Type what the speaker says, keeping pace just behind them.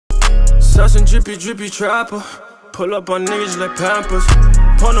Saucin' drippy, drippy trapper. Pull up on niggas like Pampers.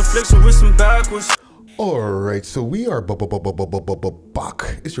 Porno flexin' with some backwards. Alright, so we are back.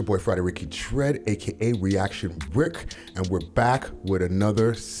 It's your boy Friday Ricky Dred, aka Reaction Rick, and we're back with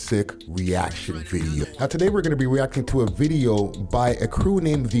another sick reaction video. Now today we're going to be reacting to a video by a crew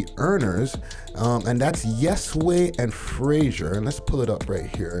named The Earners, and that's Yesway and Frazer. And let's pull it up right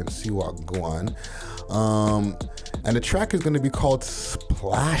here and see what go on. And the track is going to be called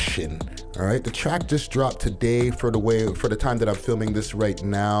Splashing. All right, the track just dropped today for the time that I'm filming this right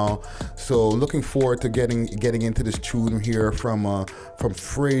now. So looking forward to getting into this tune here from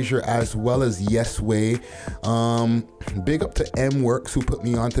Frazer as well as Yesway. Big up to MWorks who put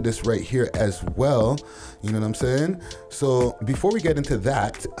me onto this right here as well. You know what I'm saying? So before we get into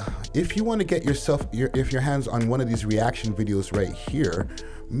that, if you want to get your hands on one of these reaction videos right here,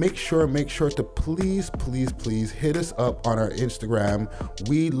 make sure to please hit us up on our Instagram.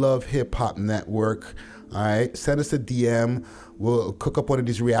 We Love Hip Hop Network. All right, send us a DM. We'll cook up one of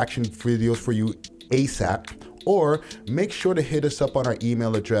these reaction videos for you ASAP. Or make sure to hit us up on our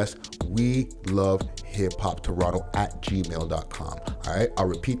email address, welovehiphoptoronto@gmail.com. All right, I'll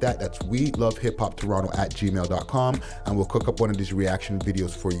repeat that. That's welovehiphoptoronto@gmail.com, and we'll cook up one of these reaction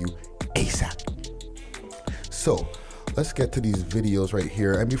videos for you ASAP. So let's get to these videos right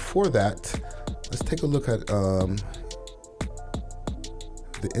here. And before that, let's take a look at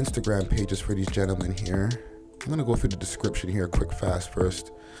the Instagram pages for these gentlemen here. I'm gonna go through the description here quick fast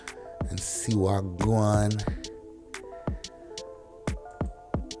first and see what's going on.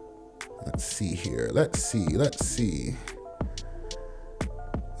 Let's see here. Let's see.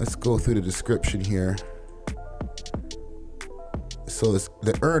 Let's go through the description here. So it's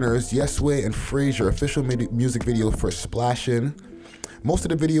The Earners, Yesway and Frazer, official music video for Splashing. Most of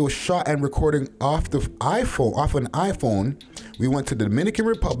the video was shot and recording off an iPhone. We went to the Dominican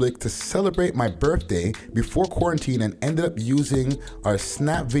Republic to celebrate my birthday before quarantine and ended up using our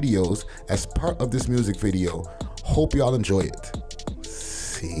Snap videos as part of this music video. Hope y'all enjoy it.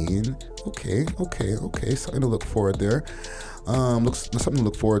 Scene. Okay. Something to look forward there. Something to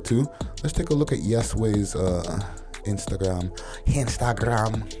look forward to. Let's take a look at Yesway's Instagram.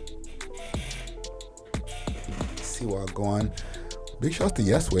 See what's going on. Big shouts to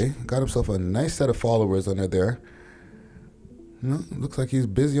Yesway. Got himself a nice set of followers under there. You know, looks like he's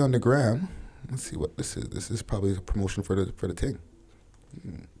busy on the gram. Let's see what this is. This is probably a promotion for the thing.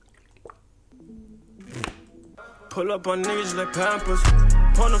 Pull up on niggas like Pampers.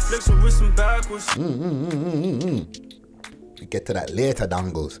 Porno flexin' with some backwards. We get to that later,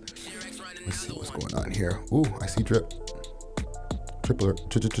 dongles. Let's see what's going on here. Ooh, I see drip. Drip alert.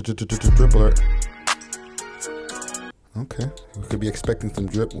 Drip alert. Okay, we could be expecting some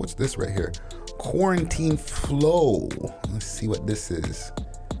drip. What's this right here? Quarantine Flow. Let's see what this is.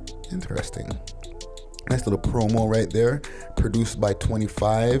 Interesting. Nice little promo right there. Produced by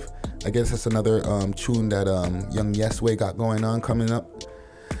 25. I guess that's another tune that young Yesway got going on coming up.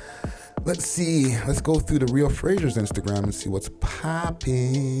 Let's see. Let's go through the real Frazer's Instagram and see what's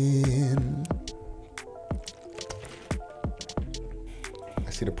popping.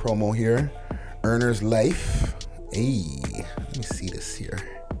 I see the promo here. Earner's Life. Hey, let me see this here.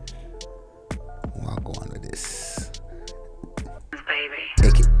 I'll go on with this. Baby.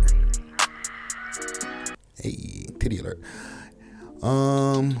 Take it. Hey, titty alert.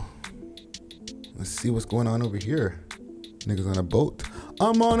 Let's see what's going on over here. Niggas on a boat.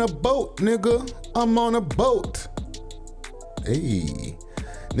 I'm on a boat, nigga. I'm on a boat. Hey,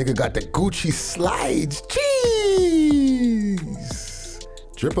 nigga got the Gucci slides. Jeez.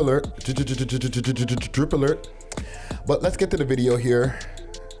 Drip alert. Drip alert. But let's get to the video here.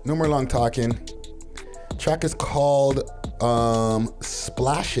 No more long talking. Track is called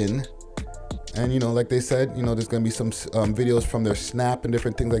Splashing. And, you know, like they said, you know, there's going to be some videos from their Snap and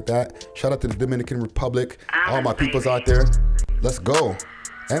different things like that. Shout out to the Dominican Republic. All my peoples out there. Let's go.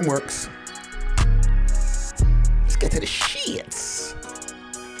 MWorks. Let's get to the shits.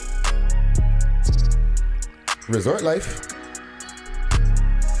 Resort life.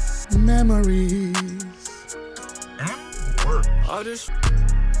 Memories.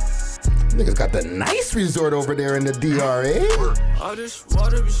 Niggas got the nice resort over there in the DRA. All this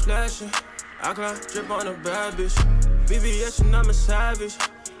water be splashing. I can't drip on a bad bitch. BBS and I'm a savage.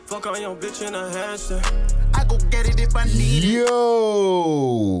 Fuck on your bitch in a handstand. I go get it if I need it.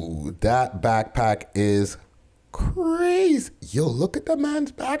 Yo, that backpack is crazy. Yo, look at the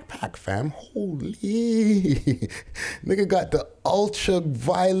man's backpack, fam. Holy. Nigga got the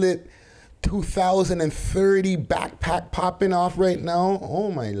ultraviolet 2030 backpack popping off right now.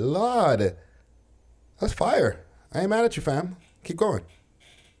 Oh my Lord. That's fire. I ain't mad at you, fam. Keep going.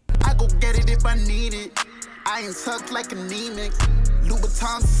 I go get it if I need it. I ain't tucked like anemic.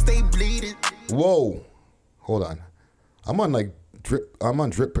 Louboutins stay bleeding. Whoa, hold on. I'm on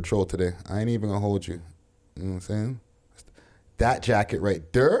drip patrol today. I ain't even gonna hold you. You know what I'm saying? That jacket right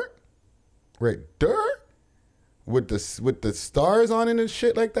there, with the stars on it and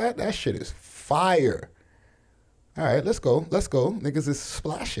shit like that. That shit is fire. All right, let's go. Niggas is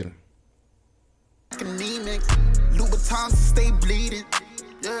splashing. Anemic. Louboutins stay bleeding.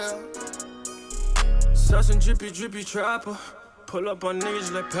 Yeah. Such and drippy trapper. Pull up on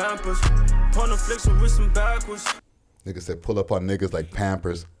niggas like Pampers. Pon flexing with some backwards. Niggas said pull up on niggas like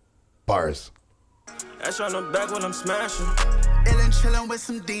Pampers. Bars. Ash on the back when I'm smashing. Illin' chillin' with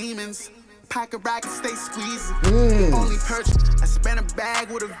some demons. Pocket rockets stay squeezing. Only purchase. I spent a bag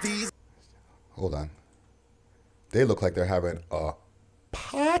with a Visa. Hold on. They look like they're having a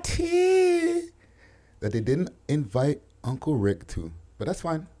party that they didn't invite Uncle Rick to, but that's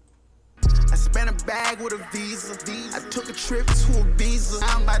fine. I spent a bag with a Visa. I took a trip to Ibiza.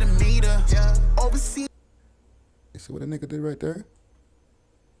 I'm by the meter. Overseas. You see what a nigga did right there?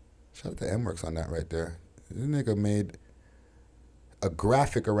 Shout out to MWorks on that right there. This nigga made a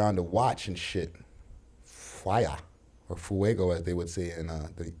graphic around the watch and shit. Fire. Or fuego, as they would say in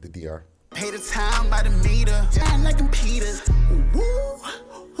the DR. Pay the time by the meter. Shine like a Peter. Woo,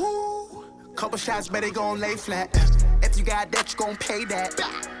 woo. Couple shots, better gon' lay flat. If you got that, you gon' pay that.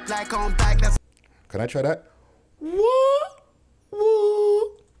 Black on black, that's. Can I try that? Woo,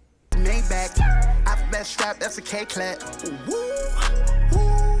 woo. Maybach. Alphabet strap, that's a K-clap. Woo,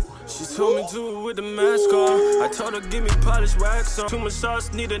 woo. She told me do it with the mask on. I told her give me polished wax on. Too much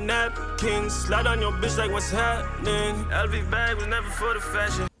sauce, need a napkin. Slide on your bitch like what's happening. LV bag was never for the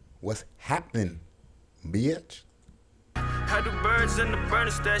fashion. What's happening, bitch? Had the birds in the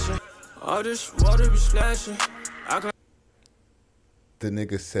burner station. All this water be splashing. The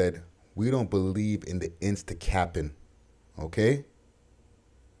nigga said, we don't believe in the insta-capping, okay?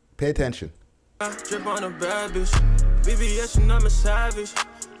 Pay attention. Drip on a bad bitch. BBS and I'm a savage.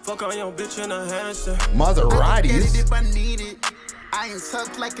 Fuck on your bitch in a handstand. Maseratis? If I need it. I ain't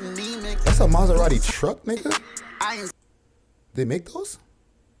tucked like anemic. That's a Maserati truck, nigga? They make those?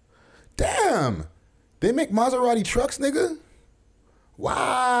 Damn! They make Maserati trucks, nigga?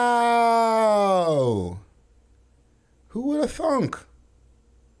 Wow! Who would have thunk?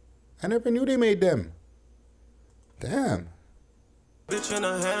 I never knew they made them. Damn. Bitch in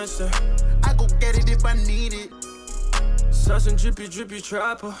a handstand. I go get it if I need it. Such and drippy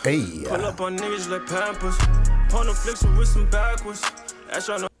trapper. Hey. Pull up on niggas like Pampers. Pon flexing with some backwards. Ash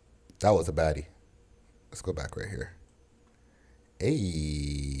on the. That was a baddie. Let's go back right here.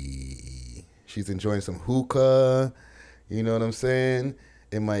 Hey. She's enjoying some hookah. You know what I'm saying?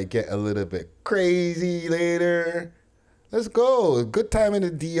 It might get a little bit crazy later. Let's go. Good time in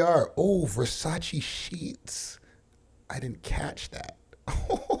the DR. Oh, Versace sheets. I didn't catch that.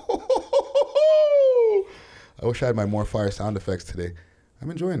 I wish I had my more fire sound effects today. I'm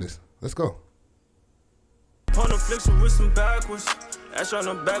enjoying this. Let's go. Pon flexing with some backwards. Ash on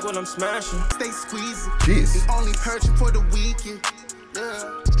the back when I'm smashing. Stay squeezing. Jeez. The only purchase for the weekend.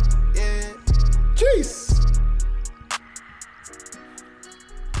 Yeah. Yeah. Jeez.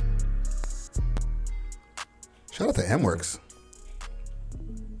 Shout out to MWorks.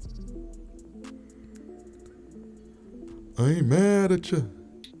 I ain't mad at you.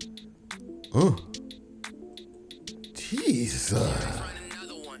 Jeez.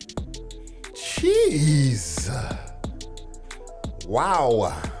 Jeez.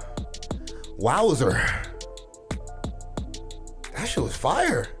 Wow. Wowzer. That shit was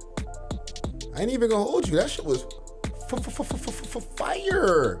fire. I ain't even gonna hold you. That shit was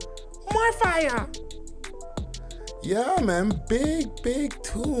fire. More fire. Yeah, man. Big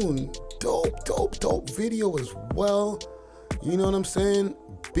tune. Dope video as well. You know what I'm saying?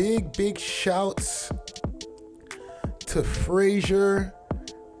 Big shouts to Frazer,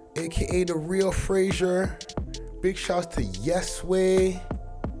 aka the real Frazer. Big shouts to Yesway.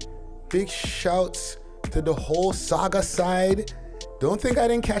 Big shouts to the whole Saga side. Don't think I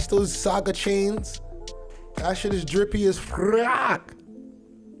didn't catch those Saga chains. That shit is drippy as frack.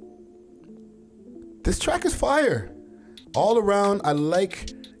 This track is fire. All around, I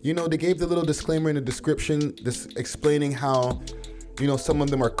like, you know, they gave the little disclaimer in the description, just explaining how, you know, some of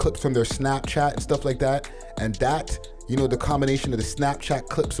them are clips from their Snapchat and stuff like that. And that, you know, the combination of the Snapchat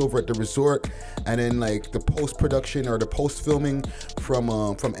clips over at the resort and then like the post-production or the post-filming from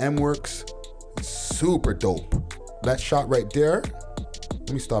MWorks, super dope. That shot right there,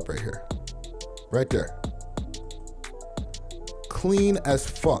 let me stop right here. Right there. Clean as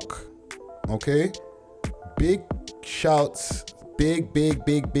fuck, okay? Big shouts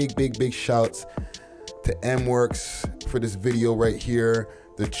big shouts to MWorks for this video right here.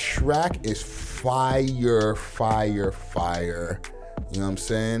 The track is fire. You know what I'm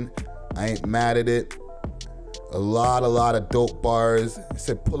saying? I ain't mad at it. A lot of dope bars. It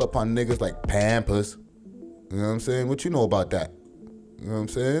said pull up on niggas like Pampers. You know what I'm saying? What you know about that? You know what I'm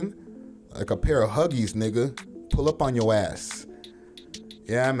saying? Like a pair of Huggies, nigga. Pull up on your ass.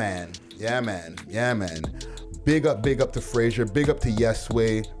 Yeah, man. Big up to Frazer. Big up to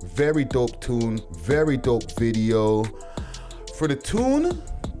Yesway. Very dope tune. Very dope video. For the tune,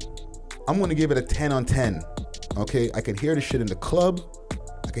 I'm gonna give it a 10 on 10. Okay, I can hear the shit in the club.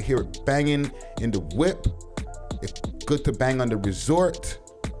 I can hear it banging in the whip. It's good to bang on the resort.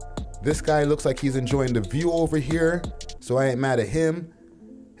 This guy looks like he's enjoying the view over here, so I ain't mad at him.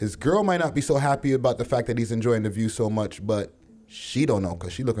 His girl might not be so happy about the fact that he's enjoying the view so much, but she don't know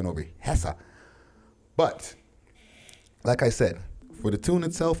because she looking over Hessa. But like I said, for the tune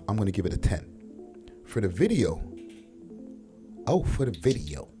itself, I'm gonna give it a 10. For the video,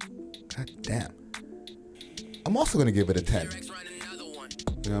 god damn, I'm also gonna give it a 10.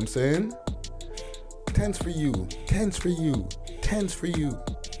 You know what I'm saying? 10's for you, 10's for you, 10's for you.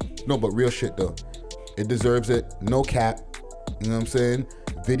 No, but real shit though. It deserves it, no cap. You know what I'm saying?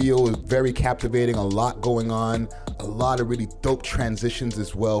 Video is very captivating, a lot going on, a lot of really dope transitions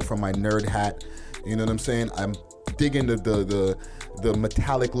as well from my nerd hat. You know what I'm saying? I'm digging the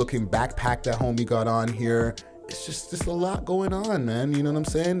metallic looking backpack that homie got on here. It's just a lot going on, man. You know what I'm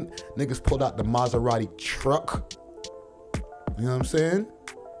saying? Niggas pulled out the Maserati truck. You know what I'm saying?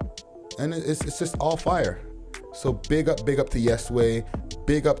 And it's just all fire. So big up to Yesway.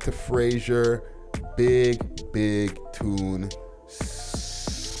 Big up to Frazer. Big tune.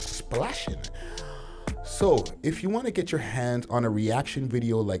 Splashing. So if you want to get your hands on a reaction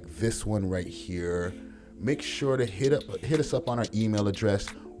video like this one right here, make sure to hit us up on our email address,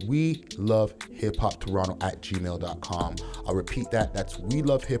 welovehiphoptoronto@gmail.com. I'll repeat that. That's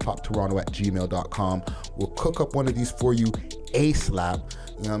welovehiphoptoronto@gmail.com. We'll cook up one of these for you ASAP.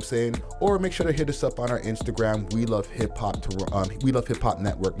 You know what I'm saying? Or make sure to hit us up on our Instagram, We Love Hip Hop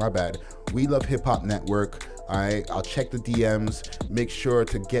Network. My bad. We Love Hip Hop Network. All right, I'll check the DMs, make sure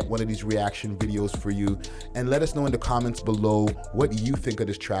to get one of these reaction videos for you, and let us know in the comments below, what do you think of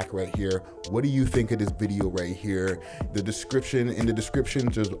this track right here? What do you think of this video right here? In the description,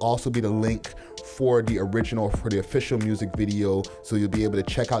 there'll also be the link for the official music video, so you'll be able to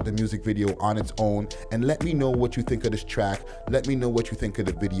check out the music video on its own, and let me know what you think of this track. Let me know what you think of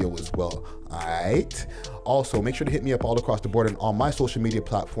the video as well, all right? Also, make sure to hit me up all across the board on all my social media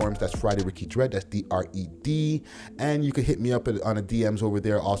platforms. That's Friday Ricky Dred, that's Dred. And you can hit me up on the DMs over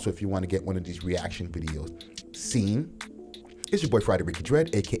there also if you want to get one of these reaction videos seen. It's your boy Friday Ricky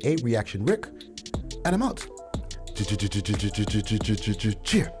Dred, aka Reaction Rick, and I'm out.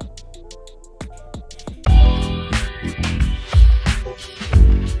 Cheer.